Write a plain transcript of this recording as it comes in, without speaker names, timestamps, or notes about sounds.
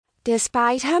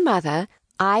Despite her mother,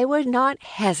 I would not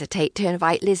hesitate to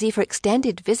invite Lizzy for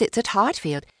extended visits at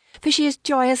Hartfield, for she is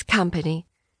joyous company,"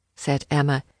 said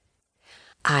Emma.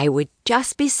 "I would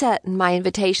just be certain my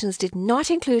invitations did not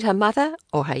include her mother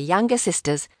or her younger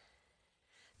sisters.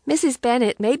 Mrs.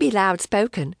 Bennet may be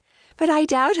loud-spoken, but I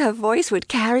doubt her voice would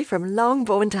carry from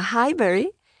Longbourn to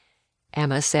Highbury,"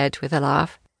 Emma said with a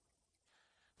laugh.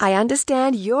 "I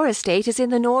understand your estate is in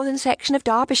the northern section of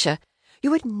Derbyshire. You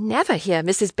would never hear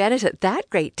Mrs. Bennet at that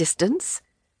great distance."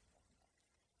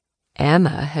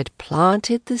 Emma had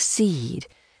planted the seed,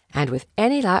 and with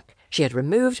any luck she had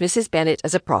removed Mrs. Bennet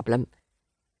as a problem.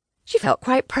 She felt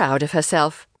quite proud of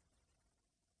herself.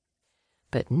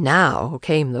 But now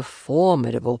came the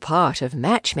formidable part of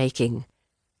matchmaking: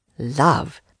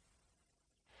 love.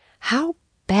 How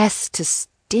best to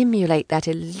stimulate that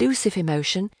elusive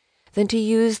emotion than to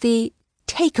use the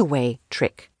take-away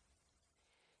trick?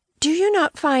 "Do you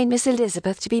not find Miss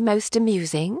Elizabeth to be most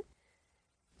amusing?"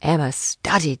 Emma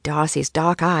studied Darcy's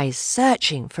dark eyes,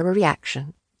 searching for a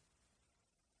reaction.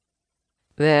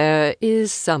 "There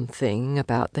is something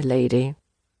about the lady,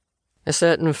 a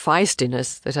certain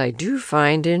feistiness that I do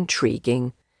find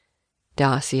intriguing,"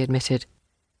 Darcy admitted.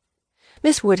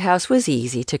 Miss Woodhouse was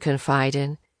easy to confide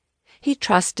in. He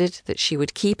trusted that she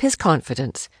would keep his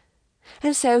confidence,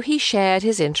 and so he shared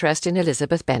his interest in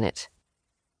Elizabeth Bennet.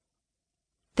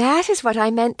 "That is what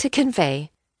I meant to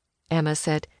convey," Emma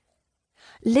said.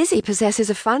 "Lizzy possesses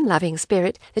a fun-loving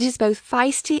spirit that is both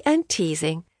feisty and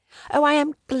teasing. Oh, I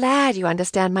am glad you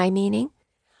understand my meaning.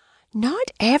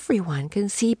 Not everyone can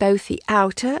see both the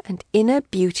outer and inner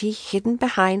beauty hidden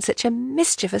behind such a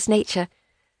mischievous nature.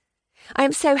 I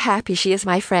am so happy she is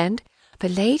my friend, for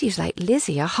ladies like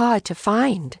Lizzy are hard to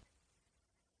find."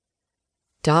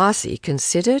 Darcy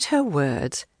considered her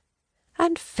words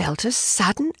and felt a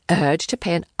sudden urge to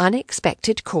pay an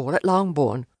unexpected call at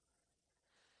Longbourn.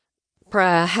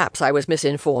 "Perhaps I was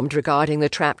misinformed regarding the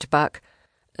trapped buck.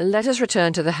 Let us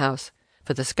return to the house,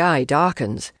 for the sky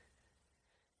darkens."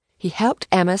 He helped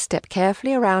Emma step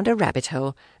carefully around a rabbit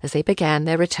hole as they began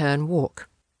their return walk.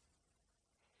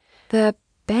 "The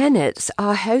Bennets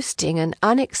are hosting an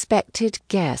unexpected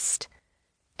guest,"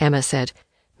 Emma said,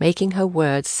 making her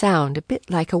words sound a bit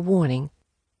like a warning.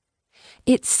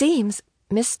 "It seems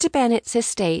Mr. Bennet's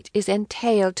estate is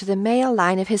entailed to the male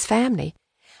line of his family,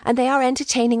 and they are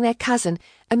entertaining their cousin,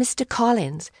 a Mr.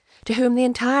 Collins, to whom the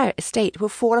entire estate will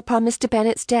fall upon Mr.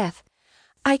 Bennet's death.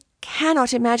 I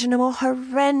cannot imagine a more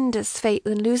horrendous fate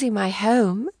than losing my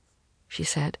home," she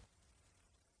said.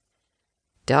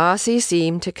 Darcy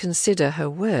seemed to consider her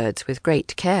words with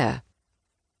great care.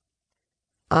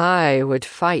 "I would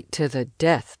fight to the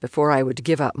death before I would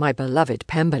give up my beloved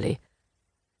Pemberley.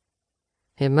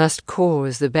 It must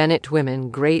cause the Bennet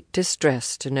women great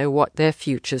distress to know what their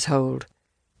futures hold,"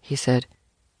 he said.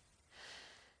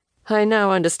 "I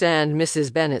now understand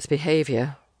Mrs. Bennet's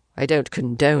behaviour. I don't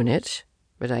condone it,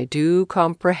 but I do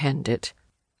comprehend it."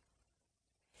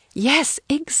 "Yes,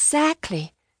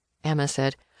 exactly," Emma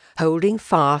said, holding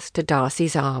fast to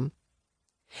Darcy's arm.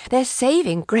 "Their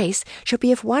saving grace shall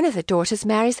be if one of the daughters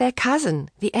marries their cousin,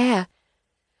 the heir.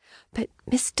 But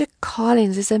Mr.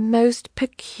 Collins is a most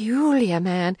peculiar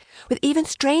man, with even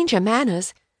stranger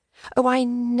manners. Oh, I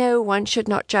know one should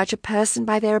not judge a person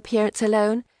by their appearance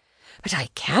alone, but I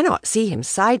cannot see him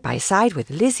side by side with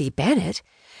Lizzy Bennet.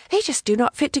 They just do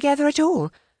not fit together at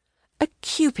all. A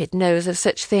Cupid knows of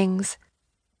such things."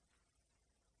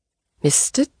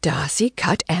 Mr. Darcy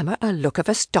cut Emma a look of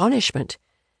astonishment.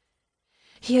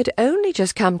 He had only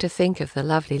just come to think of the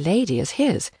lovely lady as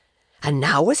his, and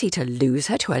now was he to lose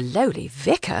her to a lowly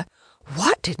vicar?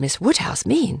 What did Miss Woodhouse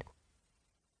mean?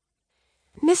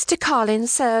 "Mr.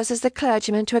 Collins serves as the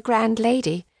clergyman to a grand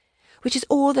lady, which is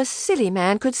all the silly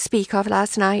man could speak of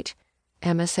last night,"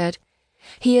 Emma said.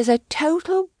 "He is a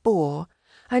total bore,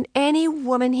 and any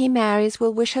woman he marries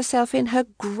will wish herself in her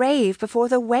grave before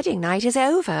the wedding night is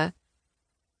over."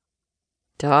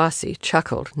 Darcy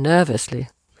chuckled nervously.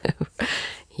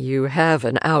 "You have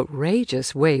an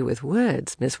outrageous way with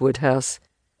words, Miss Woodhouse."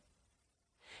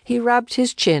 He rubbed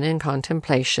his chin in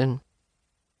contemplation.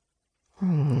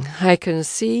 "I can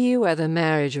see where the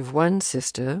marriage of one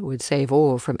sister would save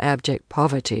all from abject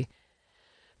poverty,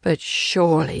 but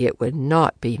surely it would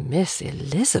not be Miss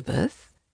Elizabeth?"